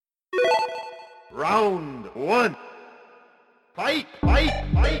Round one. Fight, fight,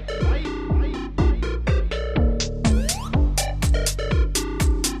 fight, fight, fight,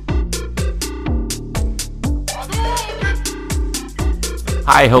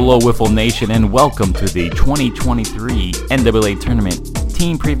 Hi, hello, Wiffle Nation, and welcome to the 2023 NWLAT Tournament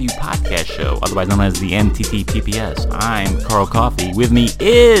Team Preview Podcast Show, otherwise known as the NTTPPS. I'm Carl Coffey. With me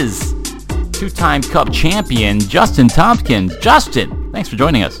is two-time Cup champion Justin Tomkins. Justin, thanks for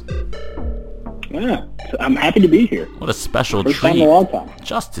joining us. Yeah, I'm happy to be here. What a special First treat. time in a long time.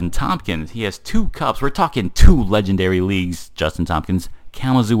 Justin Tomkins, he has 2 cups. We're talking 2 legendary leagues, Justin Tomkins.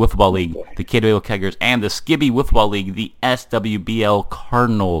 Kalamazoo Wiffle Ball League, the KWL Keggers, and the Skibby Wiffle Ball League, the SWBL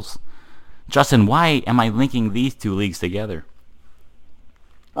Cardinals. Justin, why am I linking these 2 leagues together?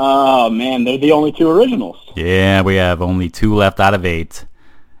 Oh, man, they're the only 2 originals. Yeah, we have only 2 left out of 8.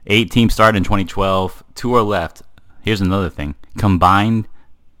 8 teams started in 2012. 2 are left. Here's another thing. Combined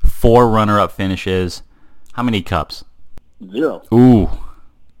 4 runner-up finishes. How many cups? 0. Ooh,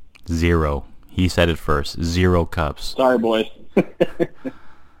 0. He said it first. 0 cups. Sorry, boys.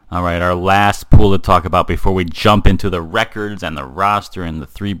 All right, our last pool to talk about before we jump into the records and the roster and the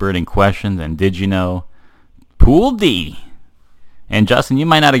 3 birding questions. And did you know? Pool D. And Justin, you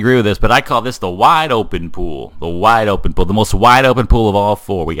might not agree with this, but I call this the wide open pool. The wide open pool. The most wide open pool of all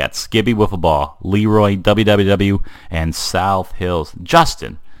 4. We got Skibby Wiffle Ball, Leroy, WWW, and South Hills.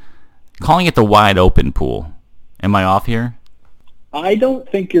 Justin, calling it the wide open pool. Am I off here? I don't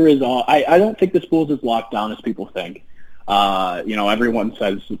think you're as I don't think this pool is as locked down as people think. Everyone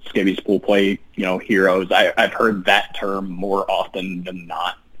says Skibby's pool play, heroes. I've heard that term more often than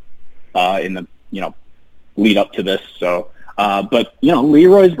not in the, lead up to this. So, but,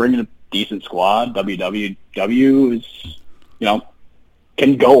 Leroy's bringing a decent squad. WWW is,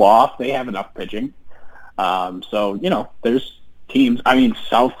 can go off. They have enough pitching. There's teams. I mean,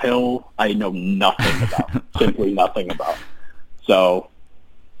 South Hill, I know nothing about, simply nothing about. So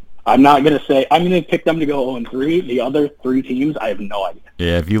I'm not going to say, I'm going to pick them to go 0-3. The other 3 teams, I have no idea.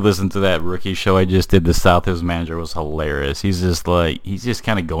 Yeah, if you listen to that rookie show I just did, the South Hills manager was hilarious. He's just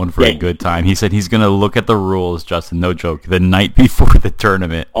kind of going for a good time. He said he's going to look at the rules, Justin, no joke, the night before the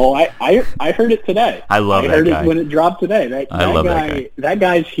tournament. Oh, I heard it today. I love that guy. I heard it when it dropped today. I love that guy. That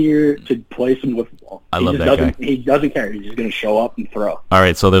guy's here to play some wiffle ball. I love that guy. He doesn't care. He's just going to show up and throw. All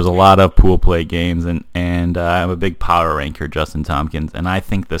right, so there's a lot of pool play games, and I'm a big power ranker, Justin Tomkins, and I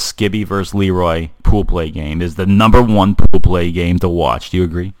think the Skibby versus Leroy pool play game is the number 1 pool play game to watch. Do you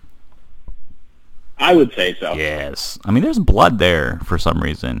agree? I would say so. Yes. I mean, there's blood there for some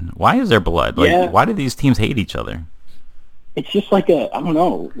reason. Why is there blood? Why do these teams hate each other? It's just like a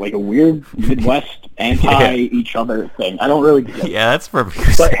weird Midwest anti-each other thing. I don't really get it. Yeah, that's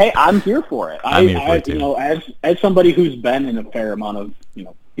perfect. But hey, I'm here for it. I'm here for it too. As somebody who's been in a fair amount of,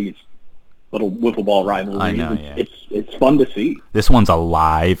 these little wiffle ball rivalries, I know, yeah. It's fun to see. This one's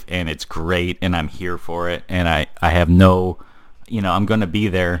alive, and it's great, and I'm here for it, and I have no, I'm going to be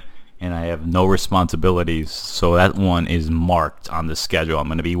there, and I have no responsibilities, so that one is marked on the schedule. I'm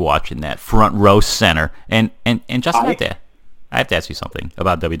going to be watching that front row center, and Justin, I have to ask you something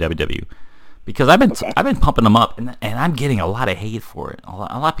about WWW, because I've been pumping them up, and I'm getting a lot of hate for it. A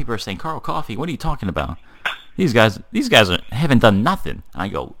lot of people are saying, Carl Coffey, what are you talking about? These guys haven't done nothing. I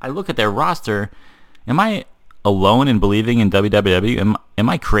look at their roster. Am I alone in believing in WWW? Am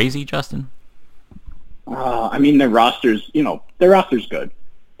I crazy, Justin? Their roster's good.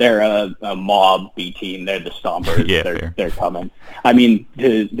 They're a mob B team. They're the Stompers. Yeah, they're coming. I mean,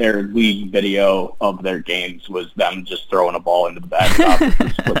 their league video of their games was them just throwing a ball into the backstop,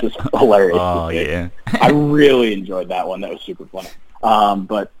 which is hilarious. Oh yeah, I really enjoyed that one. That was super funny.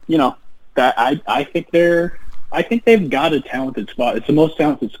 But that I think they've got a talented squad. It's the most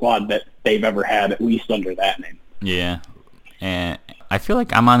talented squad that they've ever had, at least under that name. Yeah, and I feel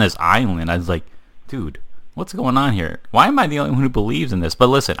like I'm on this island. I was like, dude, what's going on here? Why am I the only one who believes in this? But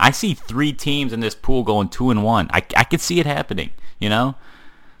listen, I see 3 teams in this pool going 2-1. I could see it happening.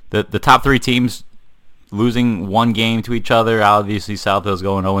 The top 3 teams losing 1 game to each other. Obviously, South Hill's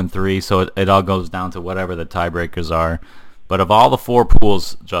going 0-3, so it all goes down to whatever the tiebreakers are. But of all the 4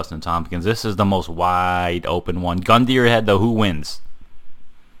 pools, Justin Tomkins, this is the most wide open one. Gun to your head, though, who wins?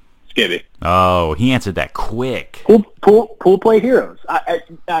 Skibby. Oh, he answered that quick. Pool play heroes.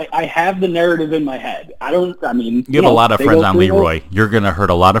 I have the narrative in my head. You have a lot of friends on Leroy. You're going to hurt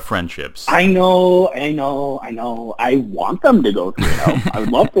a lot of friendships. I know. I want them to go 3-0. I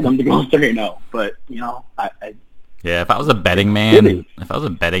would love for them to go 3-0. But, yeah, if I was a betting man,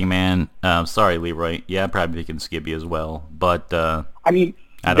 sorry, Leroy. Yeah, I'm probably picking Skibby as well. But, I don't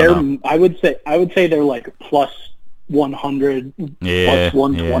know. I would say they're like plus 100, plus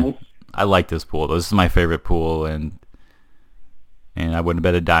 120. I like this pool. This is my favorite pool, and I wouldn't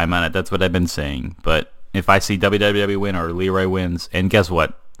bet a dime on it. That's what I've been saying. But if I see WWE win or Leroy wins, and guess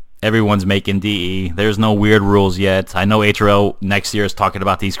what? Everyone's making DE. There's no weird rules yet. I know HRL next year is talking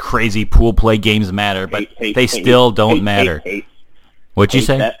about these crazy pool play games matter, but they still don't matter. What'd you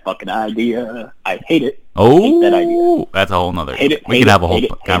say? That fucking idea. I hate it. Oh, hate that idea. That's a whole nother. We could have a whole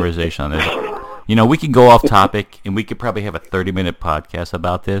conversation on this. You know, we could go off topic, and we could probably have a 30-minute podcast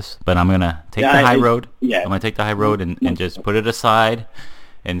about this, but I'm going to take the high road. Yeah. I'm going to take the high road and just put it aside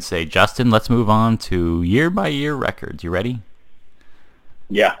and say, Justin, let's move on to year-by-year records. You ready?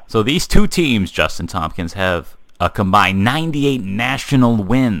 Yeah. So these two teams, Justin Tomkins, have a combined 98 national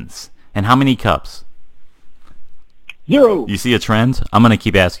wins. And how many cups? 0. You see a trend? I'm going to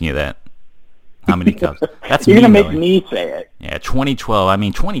keep asking you that. How many cups? That's You're going to make me say it. Yeah, 2012. I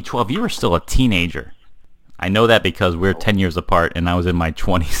mean, 2012, you were still a teenager. I know that because we're 10 years apart, and I was in my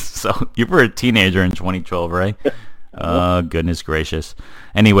 20s. So you were a teenager in 2012, right? Goodness gracious.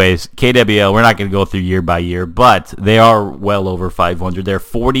 Anyways, KWL, we're not going to go through year by year, but they are well over 500. They're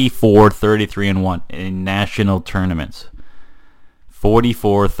 44, 33, and 1 in national tournaments.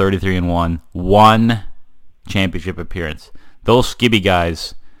 44, 33, and 1. One championship appearance. Those skibby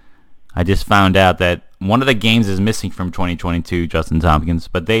guys, I just found out that one of the games is missing from 2022, Justin Tomkins,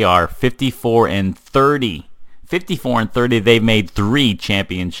 but they are 54 and 30. 54 and 30, they've made 3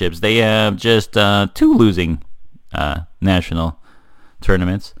 championships. They have just 2 losing national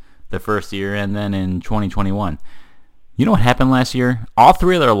tournaments the first year, and then in 2021. You know what happened last year? All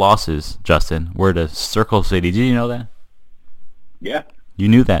 3 of their losses, Justin, were to Circle City. Did you know that? Yeah. You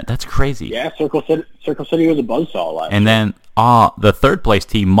knew that? That's crazy. Yeah, Circle City was a buzzsaw last year. And then the third place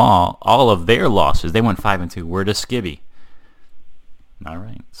team, Mall, all of their losses, they went 5-2, were to Skibby. All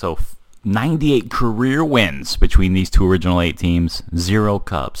right. So 98 career wins between these two original 8 teams, 0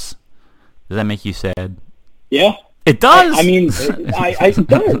 cups. Does that make you sad? Yeah. It does. I mean, it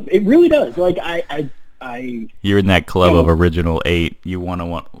does. It really does. Like you're in that club of original 8. You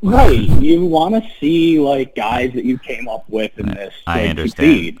want. Right. You want to see like guys that you came up with in this. I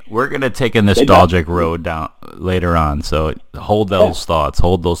understand. Succeed. We're gonna take a nostalgic road down later on. So hold those thoughts.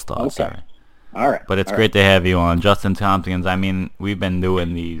 Hold those thoughts. Okay. All right. But it's great to have you on, Justin Tomkins. I mean, we've been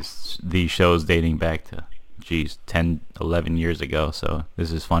doing these shows dating back to 10, 11 years ago. So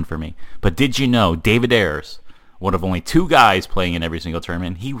this is fun for me. But did you know David Ayers, one of only 2 guys playing in every single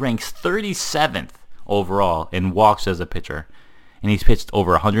tournament, he ranks 37th overall in walks as a pitcher, and he's pitched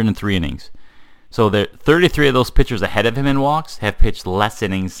over 103 innings. So the 33 of those pitchers ahead of him in walks have pitched less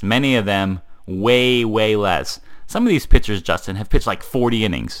innings, many of them way, way less. Some of these pitchers, Justin, have pitched like 40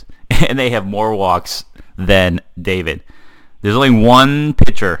 innings, and they have more walks than David. There's only one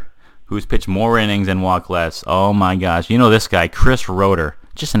pitcher who's pitched more innings and walked less. Oh my gosh. You know this guy, Chris Roeder,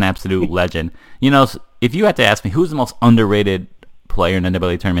 just an absolute legend. You know, if you had to ask me who's the most underrated player in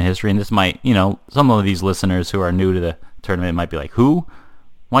NWLAT tournament history, and this might, you know, some of these listeners who are new to the tournament might be like, who?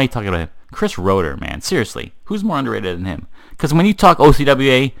 Why are you talking about him? Chris Roeder, man. Seriously. Who's more underrated than him? Because when you talk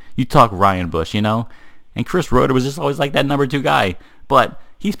OCWA, you talk Ryan Bush, you know? And Chris Roeder was just always like that number 2 guy. But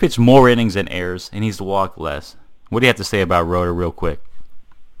he's pitched more innings than Ayers, and he's walked less. What do you have to say about Roeder real quick?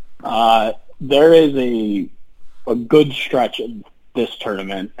 There is a good stretch of this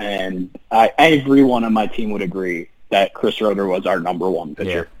tournament, and everyone on my team would agree that Chris Roeder was our number 1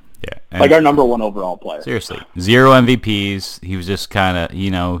 pitcher. Yeah. Like our number 1 overall player. Seriously. 0 MVPs. He was just kind of,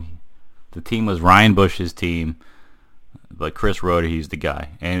 you know, the team was Ryan Bush's team, but Chris Roeder, he's the guy.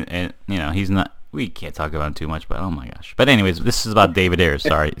 And you know, he's not, we can't talk about him too much, but oh my gosh. But anyways, this is about David Ayers.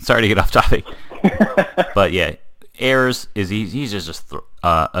 Sorry to get off topic. But yeah, Ayers, he's just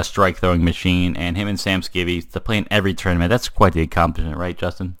a strike-throwing machine, and him and Sam Skibby to play in every tournament. That's quite the accomplishment, right,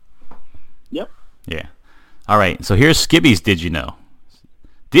 Justin? Yep. Yeah. All right, so here's Skibby's Did You Know?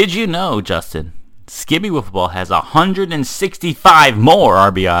 Did you know, Justin, Skibby Wiffle Ball has 165 more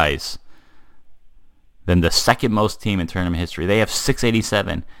RBIs than the second most team in tournament history. They have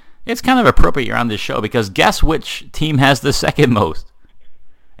 687. It's kind of appropriate you're on this show because guess which team has the second most?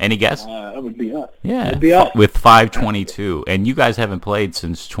 Any guess? That would be us. Yeah, it'd be us. With 522. And you guys haven't played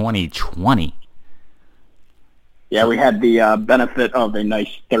since 2020. Yeah, we had the benefit of a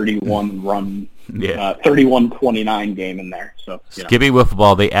nice 31-run, 31-29 game in there. So Skibby Wiffle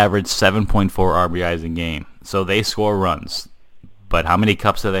Ball, they average 7.4 RBIs a game. So they score runs. But how many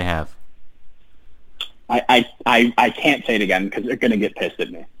cups do they have? I can't say it again because they're going to get pissed at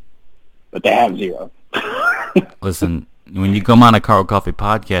me. But they have 0. Listen, when you come on a Carl Coffee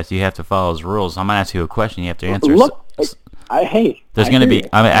podcast, you have to follow his rules. I'm going to ask you a question. You have to answer. Look, there's going to be.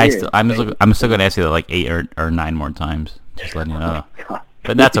 I'm still going to ask you that like 8 or 9 more times. Just letting you know.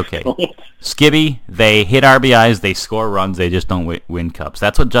 But that's okay. Skibby, they hit RBIs, they score runs, they just don't win cups.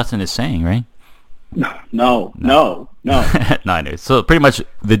 That's what Justin is saying, right? No. No, I knew. So pretty much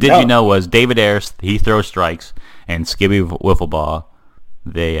the did you know was David Ayers, he throws strikes, and Skibby Wiffle Ball,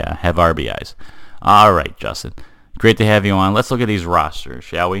 they have RBIs. All right, Justin. Great to have you on. Let's look at these rosters,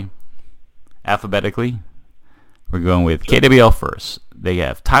 shall we? Alphabetically, we're going with KWL first. They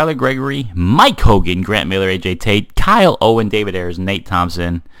have Tyler Gregory, Mike Hogan, Grant Miller, AJ Tate, Kyle Owen, David Ayers, Nate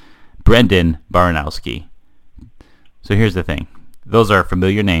Thompson, Brendan Baranowski. So here's the thing. Those are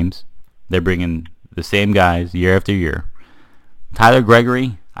familiar names. They're bringing the same guys year after year. Tyler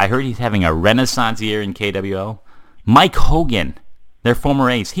Gregory, I heard he's having a renaissance year in KWL. Mike Hogan, their former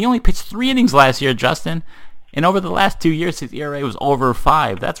ace. He only pitched 3 innings last year, Justin. And over the last 2 years, his ERA was over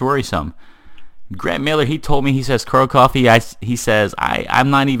 5. That's worrisome. Grant Miller, he told me, he says, Curl Coffee, he says, I'm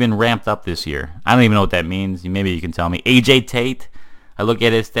not even ramped up this year. I don't even know what that means. Maybe you can tell me. AJ Tate, I look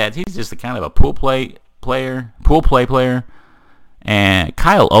at his stats. He's just a kind of a pool play player. And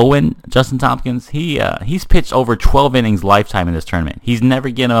Kyle Owen, Justin Tomkins, he's pitched over 12 innings lifetime in this tournament. He's never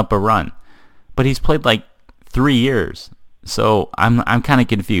given up a run. But he's played like 3 years. So I'm kind of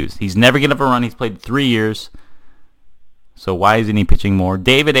confused. He's never given up a run. He's played 3 years. So why isn't he pitching more?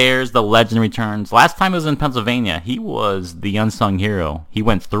 David Ayers, the legend, returns. Last time he was in Pennsylvania, he was the unsung hero. He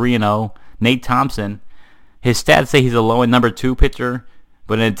went 3-0. Nate Thompson, his stats say he's a low-end number 2 pitcher,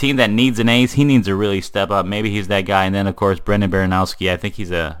 but in a team that needs an ace, he needs to really step up. Maybe he's that guy. And then, of course, Brendan Baranowski, I think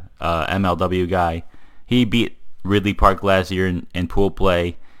he's a MLW guy. He beat Ridley Park last year in pool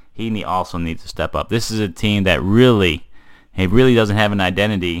play. He also needs to step up. This is a team that really doesn't have an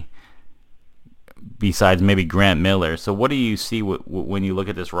identity besides maybe Grant Miller. So what do you see when you look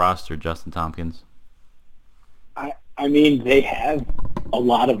at this roster, Justin Tomkins? I mean, they have a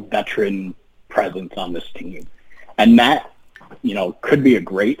lot of veteran presence on this team. And that, could be a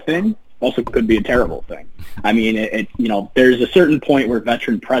great thing, also could be a terrible thing. I mean, there's a certain point where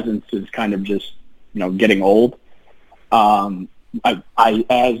veteran presence is kind of just, getting old. I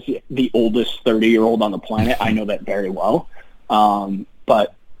as the oldest 30-year-old on the planet, I know that very well.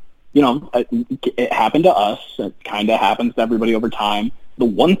 But it happened to us. It kind of happens to everybody over time. The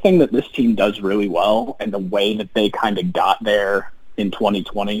one thing that this team does really well, and the way that they kind of got there in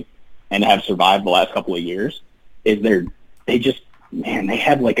 2020 and have survived the last couple of years, is they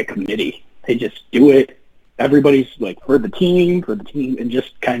have like a committee. They just do it. Everybody's like for the team, and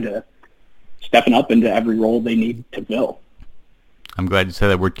just kind of stepping up into every role they need to fill. I'm glad you said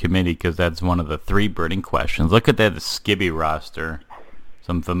that word committee, because that's one of the 3 burning questions. Look at that Skibby roster.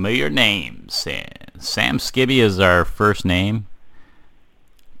 Some familiar names. Sam Skibby is our first name.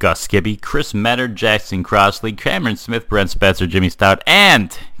 Gus Skibby, Chris Metter, Jackson Crossley, Cameron Smith, Brent Spencer, Jimmy Stout,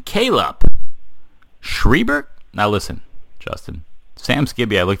 and Caleb Schreiber. Now listen, Justin. Sam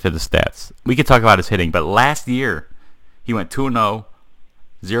Skibby, I looked at the stats. We could talk about his hitting, but last year he went 2-0,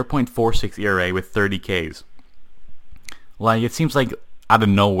 0.46 ERA with 30 Ks. Like, it seems like out of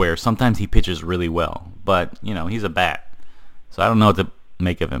nowhere. Sometimes he pitches really well, but he's a bat. So I don't know what to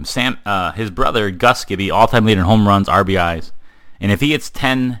make of him. His brother Gus Skibby, all-time leader in home runs, RBIs, and if he hits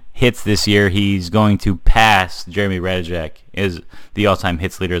 10 hits this year, he's going to pass Jeremy Radijak as the all-time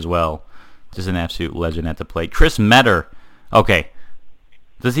hits leader as well. Just an absolute legend at the plate. Chris Metter, okay,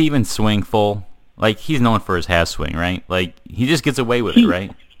 does he even swing full? Like, he's known for his half swing, right? Like, he just gets away with it,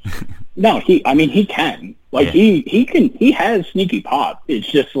 right? No, he can. Like, yeah. He has sneaky pop. It's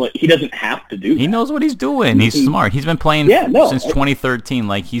just like he doesn't have to do that. He knows what he's doing. He's smart. He's been playing since 2013.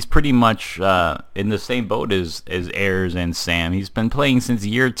 Like, he's pretty much in the same boat as Ayers and Sam. He's been playing since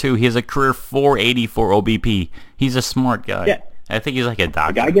year 2. He has a career 484 OBP. He's a smart guy. Yeah. I think he's like a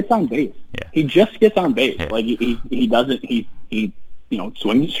doctor. The guy gets on base. Yeah. He just gets on base. Yeah. Like, he doesn't, he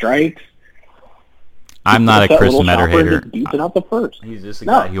swings strikes. I'm not a Chris Metter hater. Beats it out the first. He's just a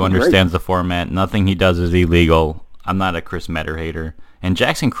guy who understands the format. Nothing he does is illegal. I'm not a Chris Metter hater. And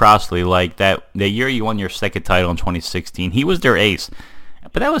Jackson Crossley, like the year you won your second title in 2016, he was their ace.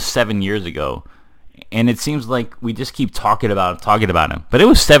 But that was 7 years ago. And it seems like we just keep talking about him. But it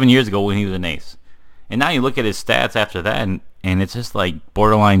was 7 years ago when he was an ace. And now you look at his stats after that, and it's just like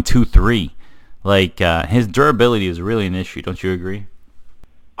borderline 2-3. Like, his durability is really an issue. Don't you agree?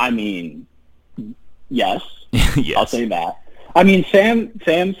 I mean, yes. Yes. I'll say that. I mean, Sam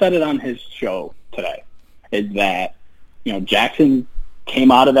said it on his show today, is that, Jackson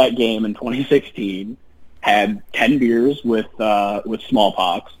came out of that game in 2016, had 10 beers with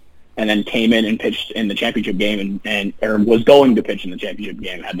smallpox, and then came in and pitched in the championship game or was going to pitch in the championship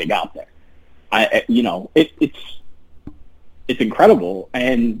game had they got there. It's incredible.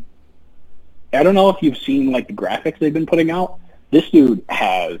 And I don't know if you've seen like the graphics they've been putting out, This dude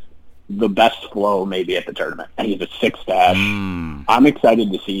has the best flow maybe at the tournament, and he's a 6-dash. I'm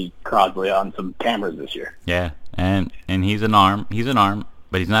excited to see Crosley on some cameras this year. Yeah, and he's an arm. He's an arm,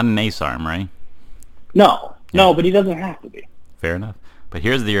 but he's not an ace arm, right? No, but he doesn't have to be. Fair enough. But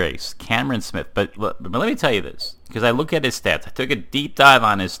here's the ace, Cameron Smith. But let me tell you this, because I look at his stats. I took a deep dive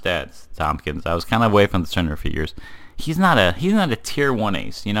on his stats, Tomkins. I was kind of away from the tournament for years. He's not a tier 1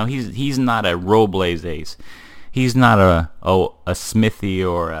 ace. You know, he's not a Robles ace. He's not a Smithy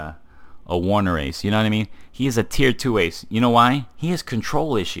or a Warner ace. You know what I mean? He is a tier 2 ace. You know why? He has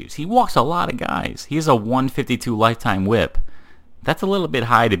control issues. He walks a lot of guys. He has a 152 lifetime whip. That's a little bit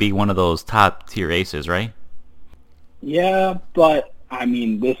high to be one of those top tier aces, right? Yeah, but I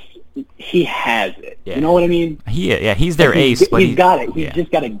mean, he has it. Yeah. You know what I mean? He's their ace. But he's got it. He's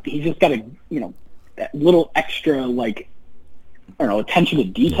just got to, that little extra, like, I don't know, attention to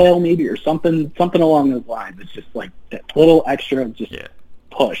detail maybe, or something along those lines. It's just like that little extra, just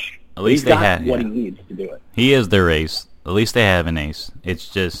push. At least he's got what he needs to do it. He is their ace. At least they have an ace. It's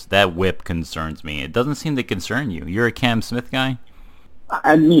just that whip concerns me. It doesn't seem to concern you. You're a Cam Smith guy?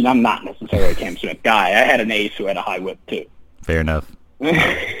 I mean, I'm not necessarily a Cam Smith guy. I had an ace who had a high whip too. Fair enough.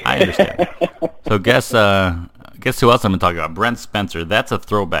 I understand. So guess who else I'm going to talk about? Brent Spencer. That's a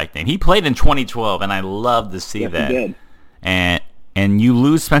throwback name. He played in 2012, and I love to see that. He did. And you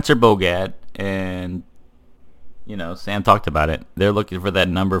lose Spencer Bogat, and Sam talked about it. They're looking for that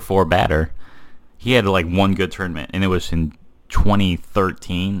number 4 batter. He had like one good tournament, and it was in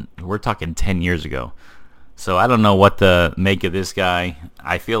 2013. We're talking 10 years ago. So I don't know what to make of this guy.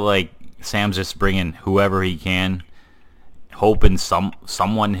 I feel like Sam's just bringing whoever he can, hoping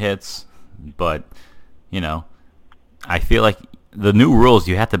someone hits. But, I feel like the new rules,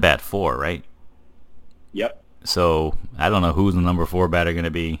 you have to bat 4, right? Yep. So I don't know who's the number 4 batter going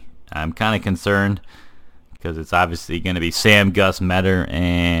to be. I'm kind of concerned because it's obviously going to be Sam, Gus, Metter,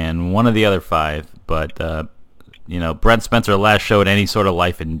 and one of the other 5. But, Brent Spencer last showed any sort of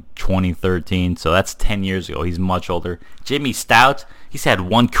life in 2013, so that's 10 years ago. He's much older. Jimmy Stout, he's had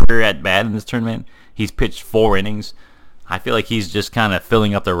one career at bat in this tournament. He's pitched 4 innings. I feel like he's just kind of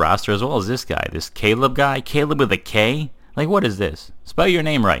filling up the roster as well as this guy, this Caleb guy. Caleb with a K? Like, what is this? Spell your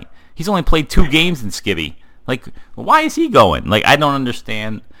name right. He's only played 2 games in Skibby. Like, why is he going? Like, I don't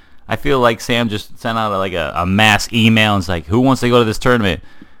understand. I feel like Sam just sent out a mass email and it's like, who wants to go to this tournament?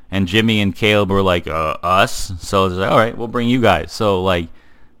 And Jimmy and Caleb were like, us. So it's like, all right, we'll bring you guys. So, like,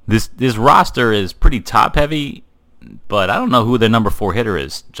 this roster is pretty top-heavy, but I don't know who the number 4 hitter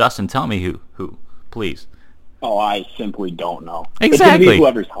is. Justin, tell me who, please. Oh, I simply don't know. Exactly. It's going to be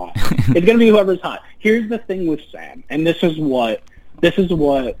whoever's hot. It's going to be whoever's hot. Here's the thing with Sam, and this is what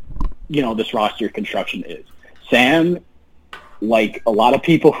this roster construction is. Sam, like a lot of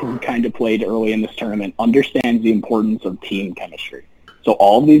people who kind of played early in this tournament, understands the importance of team chemistry. So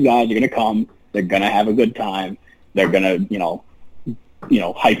all of these guys are going to come. They're going to have a good time. They're going to,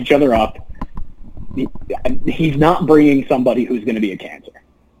 hype each other up. He's not bringing somebody who's going to be a cancer.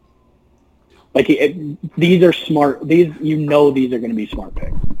 Like, these are smart. These are going to be smart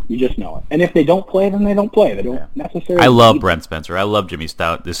picks. You just know it. And if they don't play, then they don't play. They don't necessarily. I love Brent Spencer. I love Jimmy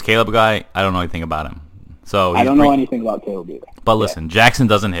Stout. This Caleb guy, I don't know anything about him. So I don't know anything about Caleb either. But listen, Jackson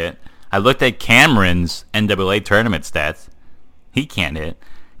doesn't hit. I looked at Cameron's NWLAT tournament stats. He can't hit.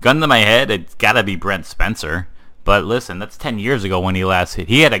 Gun to my head, it's got to be Brent Spencer. But listen, that's 10 years ago when he last hit.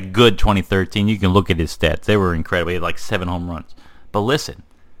 He had a good 2013. You can look at his stats. They were incredible. He had like 7 home runs. But listen,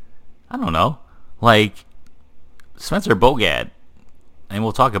 I don't know. Like, Spencer Bogat, and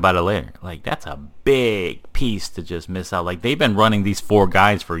we'll talk about it later, like, that's a big piece to just miss out. Like, they've been running these 4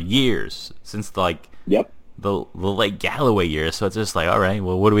 guys for years, since, the late Galloway years. So it's just like, all right,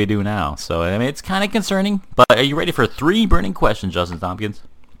 well, what do we do now? So, I mean, it's kind of concerning. But are you ready for 3 burning questions, Justin Tomkins?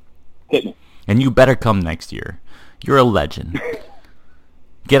 Hit me. And you better come next year. You're a legend.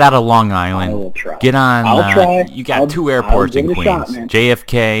 Get out of Long Island. I will try. Get on. I'll try. You got 2 airports in Queens. Shot,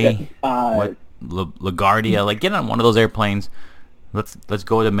 JFK. LaGuardia. Like, get on one of those airplanes. Let's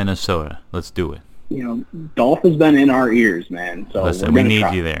go to Minnesota. Let's do it. Dolph has been in our ears, man. So listen, we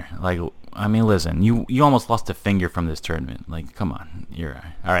need you there. Like, I mean, listen, you almost lost a finger from this tournament. Like, come on, you're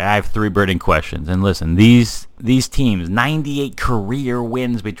all right. I have 3 burning questions, and listen, these teams, 98 career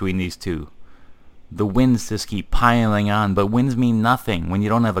wins between these two. The wins just keep piling on, but wins mean nothing when you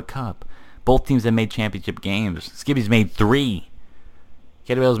don't have a cup. Both teams have made championship games. Skibby's made 3.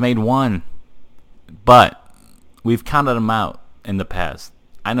 KWL's made 1. But we've counted them out in the past.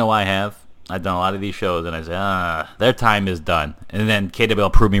 I know I have. I've done a lot of these shows, and I say, their time is done. And then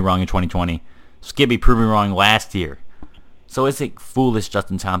KWL proved me wrong in 2020. Skibby proved me wrong last year. So is it foolish,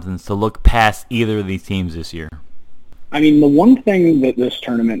 Justin Tomkins, to look past either of these teams this year? I mean, the one thing that this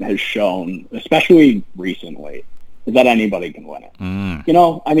tournament has shown, especially recently, is that anybody can win it. You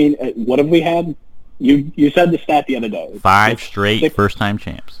know, I mean, what have we had? You said the stat the other day. 5 straight first-time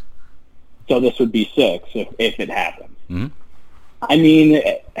champs. So this would be 6 if it happens. Mm-hmm. I mean,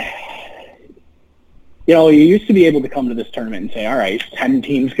 you know, you used to be able to come to this tournament and say, all right, 10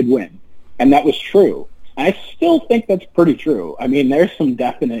 teams could win. And that was true. I still think that's pretty true. I mean, there's some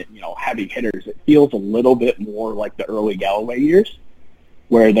definite, you know, heavy hitters. It feels a little bit more like the early Galloway years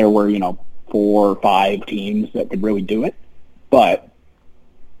where there were, you know, 4 or 5 teams that could really do it. But,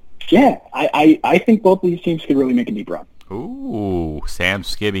 yeah, I think both of these teams could really make a deep run. Ooh, Sam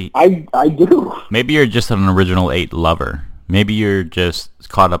Skibby. I do. Maybe you're just an original 8 lover. Maybe you're just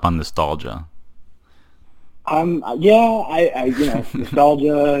caught up on nostalgia. Yeah, I you know,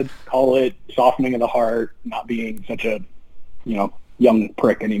 nostalgia, call it softening of the heart, not being such a, you know, young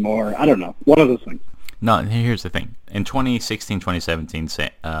prick anymore. I don't know. One of those things. No, here's the thing. In 2016, 2017, Sam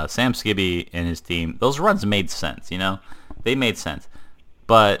Skibby and his team, those runs made sense, you know? They made sense.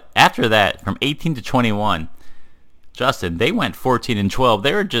 But after that, from 18 to 21, Justin, they went 14 and 12.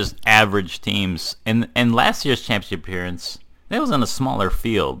 They were just average teams. And last year's championship appearance, that was on a smaller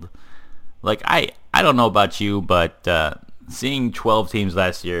field. Like, I don't know about you, but seeing 12 teams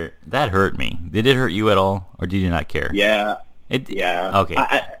last year, that hurt me. Did it hurt you at all, or did you not care? Yeah. Yeah. Okay.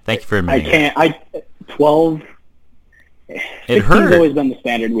 Thank you for admitting it. 12... It hurt. It's always been the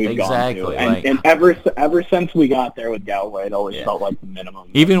standard we've gone to. Like, and ever since we got there with Galloway, it always felt like the minimum.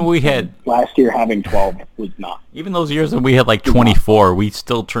 Even we had... Last year having 12 was not. Even those years when we had like 24, we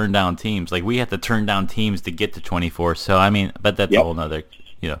still turned down teams. Like, we had to turn down teams to get to 24. So, I mean, but that's a whole nother,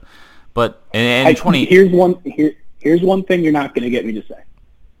 you know. But, and 20... Here's one thing you're not going to get me to say.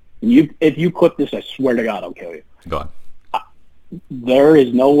 If you clip this, I swear to God, I'll kill you. Go on. There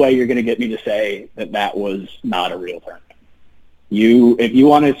is no way you're going to get me to say that was not a real tournament. If you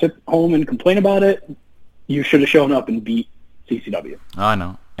want to sit home and complain about it, you should have shown up and beat CCW. Oh, I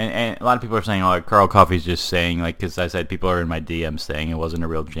know. And a lot of people are saying, like, Carl Coffey's just saying, like, because I said people are in my DMs saying it wasn't a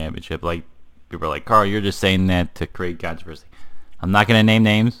real championship. Like, people are like, Carl, you're just saying that to create controversy. I'm not going to name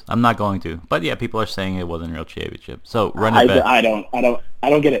names. I'm not going to. But, yeah, people are saying it wasn't a real championship. So, run it back. I don't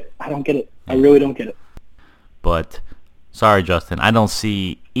get it. I don't get it. I really don't get it. But... Sorry, Justin. I don't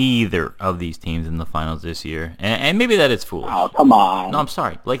see either of these teams in the finals this year. And maybe that is foolish. Oh, come on. No, I'm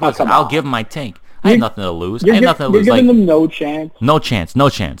sorry. Like, listen, I'll give them my tank. I have nothing to lose. I have nothing to lose. You're giving them no chance. No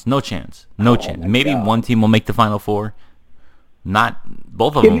chance. Maybe one team will make the Final Four. Not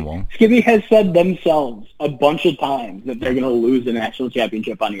both of them won't. Skibby has said themselves a bunch of times that they're going to lose the national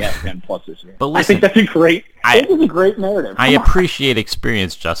championship on ESPN Plus this year. But listen, I think that's this is a great narrative. I appreciate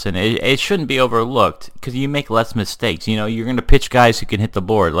experience, Justin. It shouldn't be overlooked because you make less mistakes. You know, you're going to pitch guys who can hit the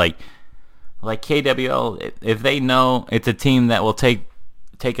board. Like KWL, if they know it's a team that will take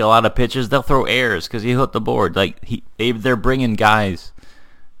a lot of pitches, they'll throw errors because he hit the board. Like they're bringing guys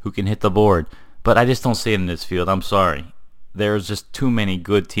who can hit the board. But I just don't see it in this field. I'm sorry. There's just too many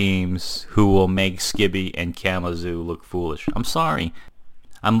good teams who will make Skibby and Kalamazoo look foolish. I'm sorry.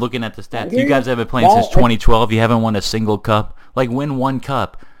 I'm looking at the stats. You guys have been playing since 2012. You haven't won a single cup. Like, win one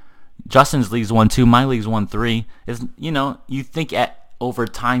cup. Justin's league's won 2. My league's won 3. You think over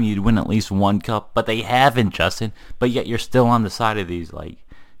time you'd win at least one cup, but they haven't, Justin. But yet you're still on the side of these. Like,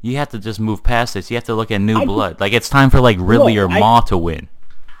 you have to just move past this. You have to look at new blood. Like, it's time for, like, Ridley or Maw to win.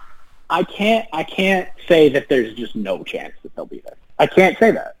 I can't say that there's just no chance that they'll be there. I can't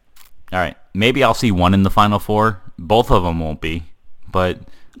say that. All right. Maybe I'll see one in the Final Four. Both of them won't be. But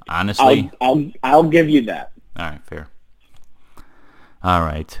honestly... I'll give you that. All right, fair. All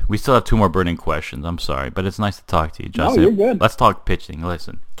right. We still have 2 more burning questions. I'm sorry, but it's nice to talk to you, Justin. No, you're good. Let's talk pitching.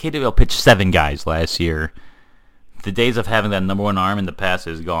 Listen, KWL pitched 7 guys last year. The days of having that number 1 arm in the past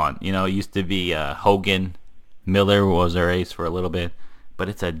is gone. You know, it used to be Hogan. Miller was their ace for a little bit. But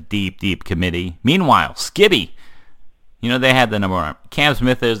it's a deep, deep committee. Meanwhile, Skibby, they had the number 1 arm. Cam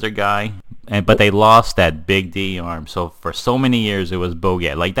Smith is their guy, but they lost that big D arm. So for so many years, it was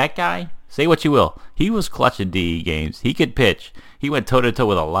Bogat. Like, that guy, say what you will, he was clutch in DE games. He could pitch. He went toe-to-toe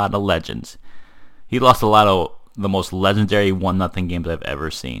with a lot of legends. He lost a lot of the most legendary 1-0 games I've ever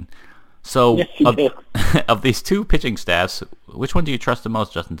seen. So yes, of these 2 pitching staffs, which one do you trust the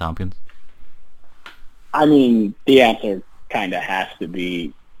most, Justin Tomkins? I mean, the answer kind of has to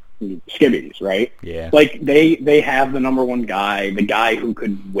be Skibby's, right? Yeah. Like, they have the number 1 guy, the guy who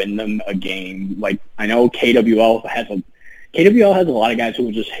could win them a game. Like, I know KWL has a lot of guys who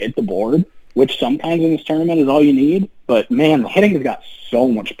will just hit the board, which sometimes in this tournament is all you need. But, man, the hitting has got so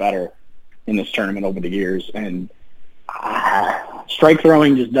much better in this tournament over the years. And strike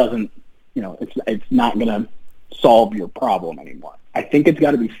throwing just doesn't, it's not going to solve your problem anymore. I think it's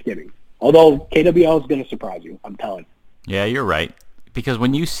got to be Skibby. Although KWL is going to surprise you, I'm telling you. Yeah, you're right. Because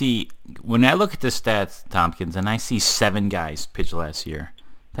when I look at the stats, Tompkins, and I see 7 guys pitch last year,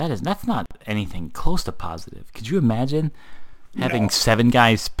 that's not anything close to positive. Could you imagine having 7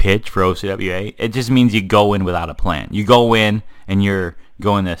 guys pitch for OCWA? It just means you go in without a plan. You go in and you're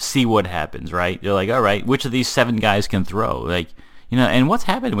going to see what happens, right? You're like, all right, which of these 7 guys can throw? Like, and what's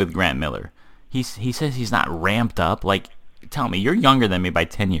happened with Grant Miller? He says he's not ramped up. Like, tell me, you're younger than me by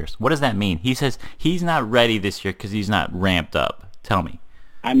 10 years. What does that mean? He says he's not ready this year because he's not ramped up. Tell me.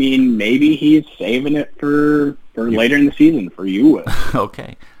 I mean, maybe he's saving it for later in the season for you.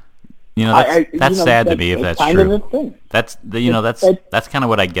 Okay. That's sad to me if that's kind true. Of a thing. That's kind of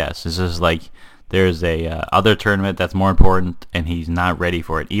what I guess. It's just like there's a other tournament that's more important and he's not ready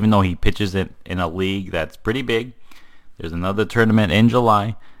for it, even though he pitches it in a league that's pretty big. There's another tournament in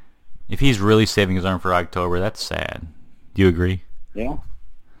July. If he's really saving his arm for October, that's sad. Do you agree? Yeah.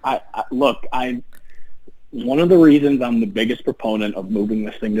 One of the reasons I'm the biggest proponent of moving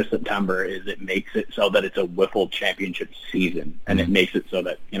this thing to September is it makes it so that it's a Wiffle championship season, and it makes it so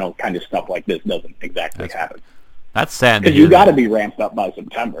that, kind of stuff like this doesn't exactly happen. That's sad. Because you got to be ramped up by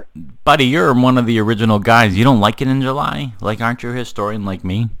September. Buddy, you're one of the original guys. You don't like it in July? Like, aren't you a historian like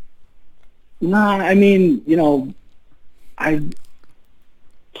me? Nah, I mean, I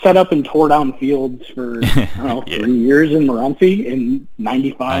set up and tore down fields for, 3 years in Morenci in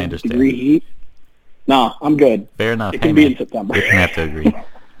 95-degree heat. No, I'm good. Fair enough. It can be in September. You're going to have to agree.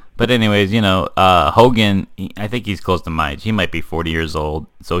 But anyways, Hogan, I think he's close to my age. He might be 40 years old,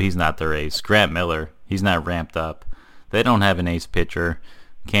 so he's not their ace. Grant Miller, he's not ramped up. They don't have an ace pitcher.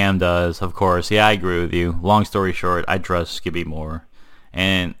 Cam does, of course. Yeah, I agree with you. Long story short, I trust Skibby more.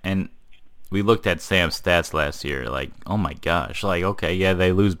 And we looked at Sam's stats last year, like, oh my gosh. Like, okay, yeah,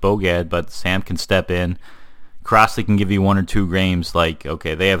 they lose Bogad, but Sam can step in. Crossley can give you 1 or 2 games. Like,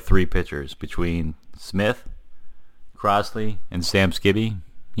 okay, they have 3 pitchers between Smith, Crossley, and Sam Skibby.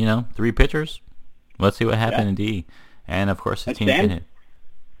 3 pitchers. Let's see what happened in D. And, of course, the team can hit.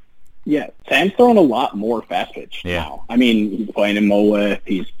 Yeah, Sam's throwing a lot more fast pitch now. I mean, he's playing in Mowat.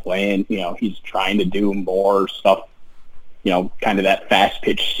 He's playing, he's trying to do more stuff, kind of that fast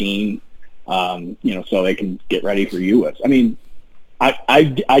pitch scene, so they can get ready for UWIFs. I mean,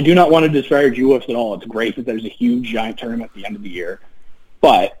 I do not want to disparage UWIFs at all. It's great that there's a huge, giant tournament at the end of the year.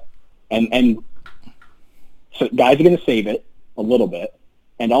 But, and so guys are going to save it a little bit.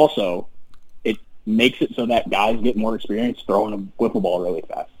 And also, it makes it so that guys get more experience throwing a wiffle ball really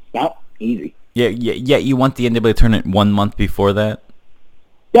fast. It's not easy. Yeah. You want the NWLAT tournament 1 month before that?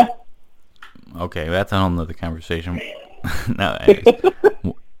 Yeah. Okay, that's a whole nother conversation. No,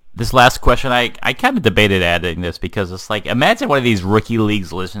 this last question, I kind of debated adding this because it's like, imagine one of these rookie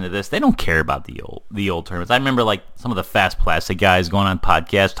leagues listen to this. They don't care about the old tournaments. I remember like some of the fast plastic guys going on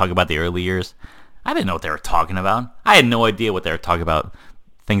podcasts talking about the early years. I didn't know what they were talking about. I had no idea what they were talking about.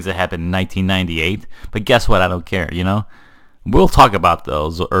 Things that happened in 1998. But guess what? I don't care, We'll talk about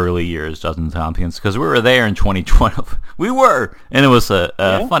those early years, Justin Tomkins, because we were there in 2012. We were, and it was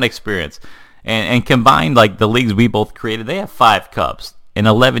a fun experience. And combined, like the leagues we both created, they have 5 cups. In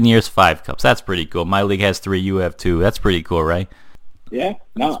 11 years, 5 cups. That's pretty cool. My league has 3. You have 2. That's pretty cool, right? Yeah.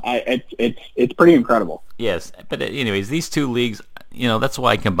 No, it's pretty incredible. Yes, but anyways, these 2 leagues, that's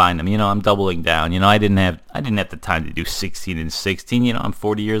why I combined them. I'm doubling down. I didn't have the time to do 16 and 16. I'm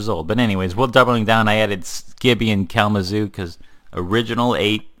 40 years old. But anyways, we're doubling down. I added Skibby and Kalamazoo because original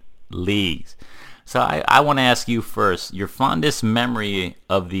 8 leagues. So I want to ask you first your fondest memory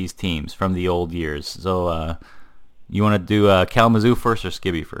of these teams from the old years. So you want to do Kalamazoo first or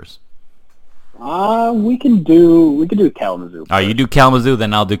Skibby first? We can do Kalamazoo. All right, you do Kalamazoo,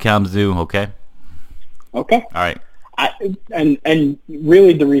 then I'll do Kalamazoo. Okay. Okay. All right. And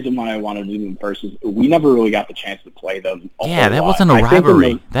really the reason why I wanted to do them first is we never really got the chance to play them. Yeah, that wasn't a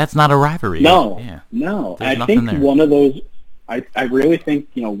rivalry. That's not a rivalry. No. Yeah. No. There's I think there. one of those. I really think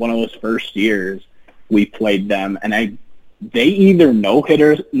one of those first years we played them, and they either no hit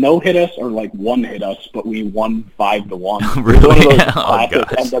us or like 1-hit us, but we won 5-1. Really? One of those Oh, classic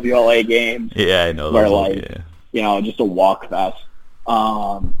gosh. NWLA games. Yeah, I know. Where Those, just a walk fest.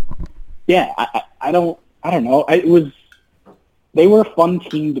 Yeah, I don't know. They were a fun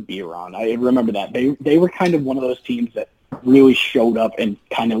team to be around. I remember that. They were kind of one of those teams that really showed up and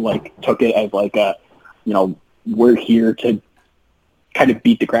kind of like took it as like a, we're here to kind of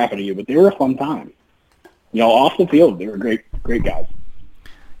beat the crap out of you. But they were a fun time. Off the field, they were great guys.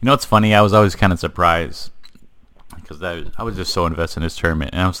 It's funny? I was always kind of surprised because I was just so invested in this tournament,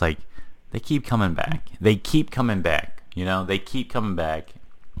 and I was like, they keep coming back. They keep coming back. They keep coming back.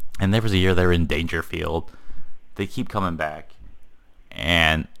 And there was a year they were in Dangerfield, they keep coming back,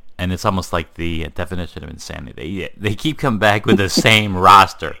 and it's almost like the definition of insanity. They keep coming back with the same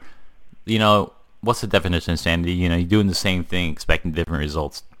roster. You know, what's the definition of insanity? You know, you're doing the same thing, expecting different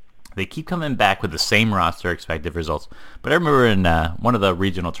results. They keep coming back with the same roster, expect different results. But I remember in one of the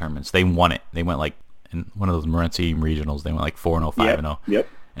regional tournaments, they won it. They went like, in one of those Morenci regionals, they went like 4-0, 5-0. Yep.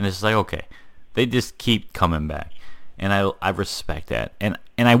 And it's like, okay, they just keep coming back. And I respect that. And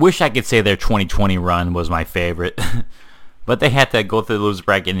I wish I could say their 2020 run was my favorite. But they had to go through the loser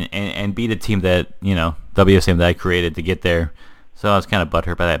bracket and beat a team that, you know, WSM that I created to get there. So I was kind of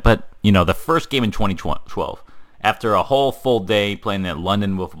butthurt by that. But, you know, the first game in 2012, after a whole full day playing that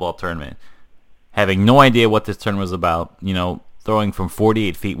London wiffle ball tournament, having no idea what this tournament was about, you know, throwing from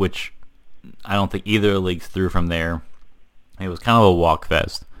 48 feet, which I don't think either of the leagues threw from there. It was kind of a walk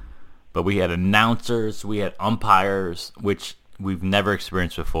fest. But we had announcers, we had umpires, which we've never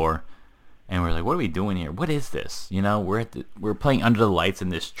experienced before. And we're like, what are we doing here? What is this? You know, we're playing under the lights in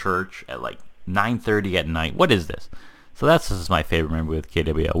this church at like 9:30 at night. What is this? So that's just my favorite memory with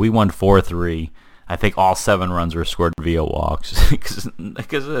KWL. We won 4-3. I think all 7 runs were scored via walks because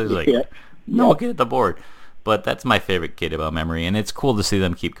it was like, no, get at the board. But that's my favorite KWL memory, and it's cool to see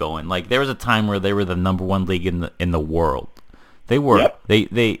them keep going. Like there was a time where they were the number 1 league in the world. They were. Yep.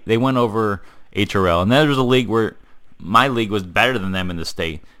 They went over HRL, and there was a league where my league was better than them in the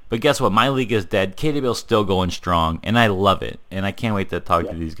state. But guess what? My league is dead. KWL's still going strong, and I love it. And I can't wait to talk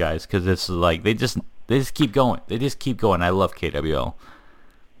to these guys because it's like they just keep going. They just keep going. I love KWL.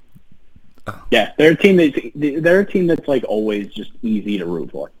 Yeah, they're a team that's like always just easy to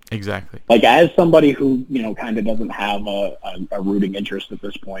root for. Exactly. Like as somebody who, you know, kind of doesn't have a rooting interest at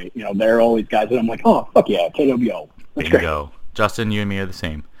this point, you know, they're always guys that I'm like, oh, fuck yeah, KWL. That's great. Bingo. Justin, you and me are the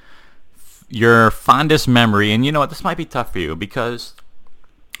same. Your fondest memory, and you know what, this might be tough for you because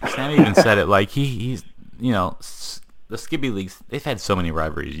Sam even said it, like he's, you know, the Skibby Leagues, they've had so many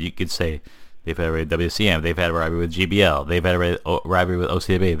rivalries. You could say they've had a rivalry with WCM, they've had a rivalry with GBL, they've had a rivalry with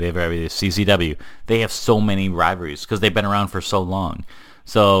OCW, they've had a rivalry with CCW. They have so many rivalries because they've been around for so long.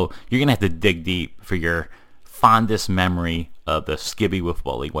 So you're going to have to dig deep for your fondest memory of the Skibby Wiffle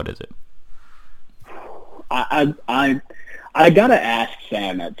Ball League. What is it? I got to ask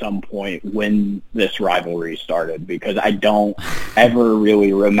Sam at some point when this rivalry started because I don't ever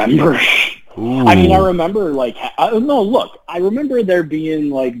really remember. Ooh. I mean, I remember, like, I remember there being,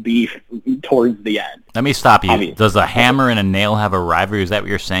 like, beef towards the end. Let me stop you. Obviously. Does a hammer and a nail have a rivalry? Is that what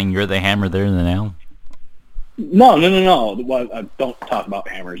you're saying? You're the hammer, they're the nail? No. Well, don't talk about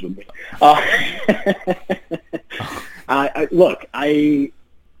hammers with me. I don't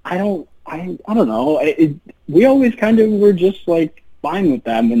know. We always kind of were just, like, fine with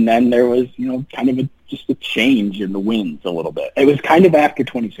them, and then there was, you know, kind of just a change in the winds a little bit. It was kind of after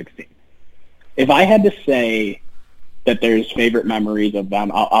 2016. If I had to say that there's favorite memories of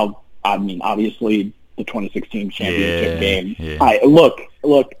them, I mean, obviously the 2016 championship game. Yeah. I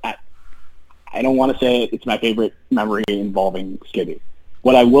don't want to say it's my favorite memory involving Skibby.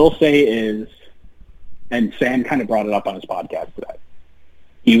 What I will say is, and Sam kind of brought it up on his podcast today,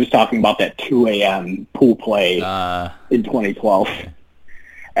 he was talking about that 2 a.m. pool play in 2012.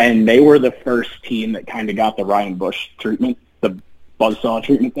 And they were the first team that kind of got the Ryan Bush treatment, the buzzsaw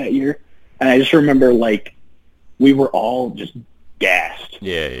treatment that year. And I just remember, like, we were all just gassed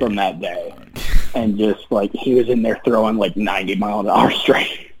from that day. And just, like, he was in there throwing, like, 90-mile-an-hour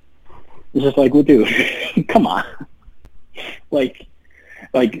straight. It's just like, well, dude, come on. Like,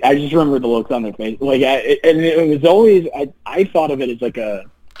 I just remember the looks on their face. Like, it was always, I thought of it as, like, a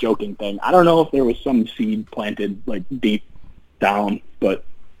joking thing. I don't know if there was some seed planted, like, deep down. But,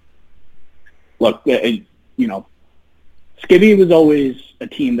 look, you know, Skibby was always a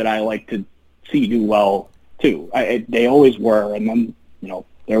team that I like to see do well, too. They always were. And then, you know,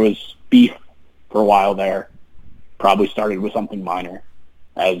 there was beef for a while there. Probably started with something minor,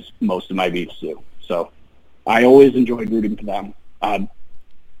 as most of my beefs do. So I always enjoyed rooting for them. I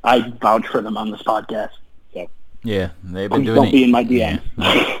vouch for them on this podcast. So yeah, they've been doing don't it. Be in my DMs.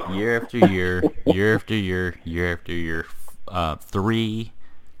 Year after year, year after year, year after year. 3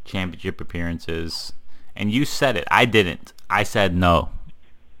 championship appearances. And you said it. I didn't. I said no.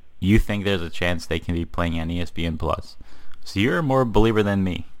 You think there's a chance they can be playing on ESPN Plus. So you're a more believer than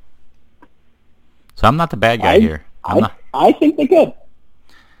me. So I'm not the bad guy here. I think they could.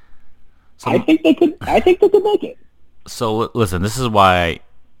 I think they could make it. So listen, this is my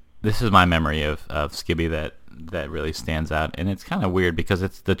memory of Skibby that really stands out, and it's kind of weird because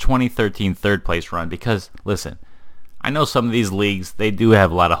it's the 2013 third place run. Because listen, I know some of these leagues, they do have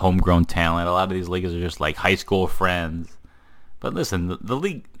a lot of homegrown talent. A lot of these leagues are just like high school friends. But listen, the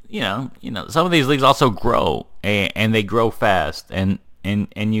league, some of these leagues also grow, and they grow fast, and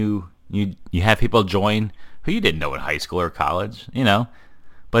you have people join who you didn't know in high school or college,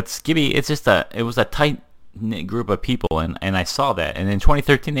 But Skibby, it was a tight knit group of people, and I saw that. And in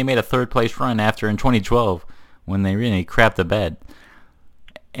 2013, they made a third place run after in 2012 when they really crapped the bed.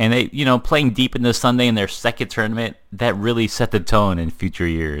 And they, playing deep into Sunday in their second tournament, that really set the tone in future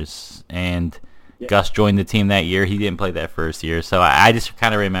years. And Gus joined the team that year. He didn't play that first year. So I just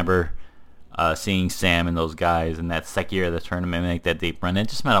kind of remember seeing Sam and those guys in that second year of the tournament make that deep run. It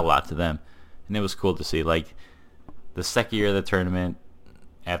just meant a lot to them. And it was cool to see, like, the second year of the tournament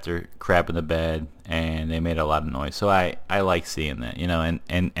after crapping the bed, and they made a lot of noise. So I like seeing that,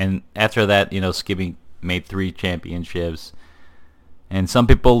 and after that, Skibby made 3 championships. And some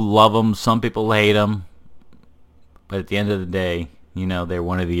people love them, some people hate them. But at the end of the day, they're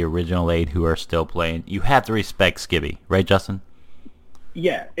one of the original 8 who are still playing. You have to respect Skibby, right, Justin?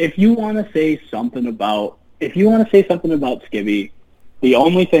 Yeah. If you want to say something about Skibby, the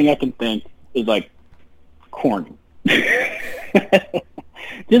only thing I can think is like corny,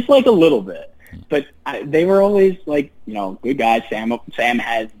 just like a little bit. But they were always like, good guys. Sam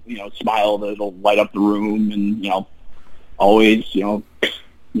has smile that'll light up the room, and always,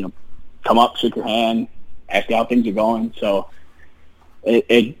 come up, shake your hand, ask you how things are going. So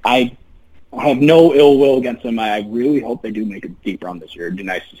I have no ill will against them. I really hope they do make a deep run this year. It'd be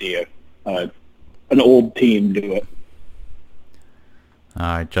nice to see an old team do it. All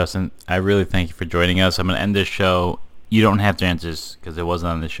right, Justin, I really thank you for joining us. I'm going to end this show. You don't have to answer this because it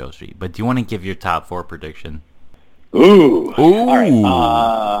wasn't on the show sheet, but do you want to give your top 4 prediction? Ooh. All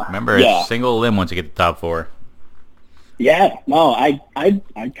right. Remember, it's single limb once you get the top 4. Yeah, no, I kind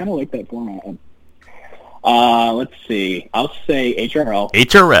of like that format. Let's see. I'll say HRL.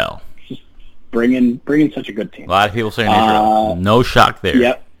 HRL. Just bringing such a good team. A lot of people saying HRL. No shock there.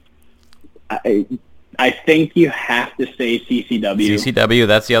 Yep. I think you have to say CCW. CCW,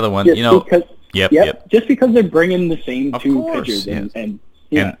 that's the other one. Because, Yep. Just because they're bringing the same of 2 course, pitchers, yes. and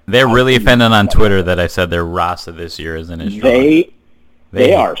they're really offended on Twitter that I said their roster this year isn't as strong.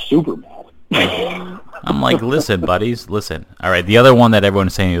 They are super mad. I'm like, listen, buddies, listen. All right, the other one that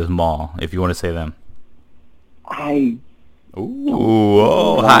everyone's saying is Mall, if you want to say them. Hot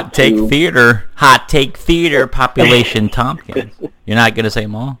take theater. Hot take theater, Population Tompkins. You're not going to say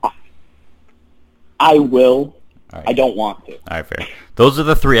Mall? I will. Right. I don't want to. All right, fair. Those are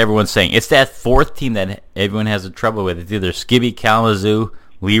the 3 everyone's saying. It's that 4th team that everyone has trouble with. It's either Skibby, Kalamazoo,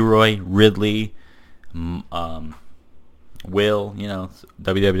 Leroy, Ridley, Will,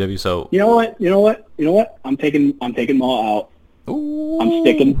 WWW. So you know what? I'm taking them all out. Ooh.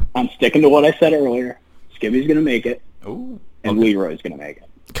 I'm sticking to what I said earlier. Skibby's gonna make it. Ooh. And Leroy's gonna make it.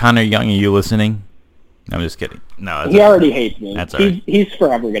 Connor Young, are you listening? No, I'm just kidding. No, he already hates me. That's all right. He's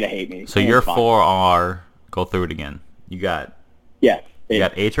forever gonna hate me. So your 4 are, go through it again. You got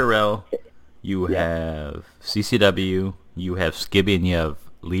HRL, you have CCW, you have Skibby, and you have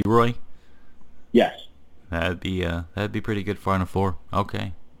Leroy. Yes. That'd be pretty good for on a 4.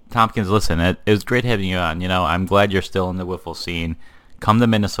 Okay. Tompkins, listen, it was great having you on. I'm glad you're still in the wiffle scene. Come to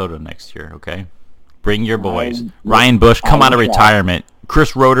Minnesota next year, okay? Bring your boys. Ryan Bush, come out of retirement.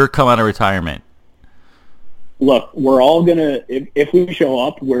 Chris Roeder, come out of retirement. Look, we're all gonna. If we show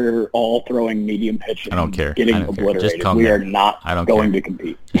up, we're all throwing medium pitch. I don't care. Getting obliterated. We are not going to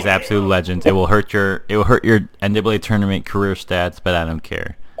compete. He's absolute legends. It will hurt your NWA tournament career stats, but I don't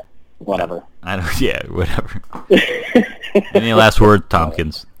care. Whatever. Whatever. Any last word,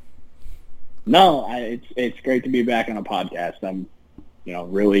 Tompkins? No, it's great to be back on a podcast. I'm,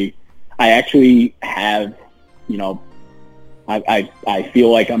 really. I actually have, I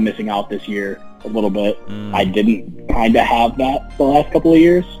feel like I'm missing out this year a little bit. I didn't kind of have that the last couple of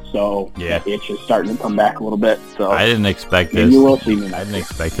years, so it's just starting to come back a little bit. So I didn't expect this. You will see me. I didn't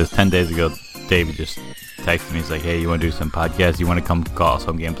expect this. 10 days ago, David just texted me. He's like, "Hey, you want to do some podcasts? You want to come call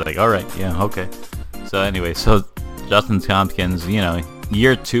some games?" I'm like, all right, yeah, okay. So anyway, Justin Tompkins,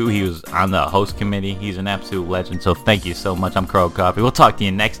 year 2, he was on the host committee. He's an absolute legend. So thank you so much. I'm Carl Coffey. We'll talk to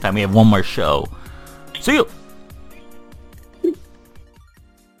you next time. We have one more show. See you.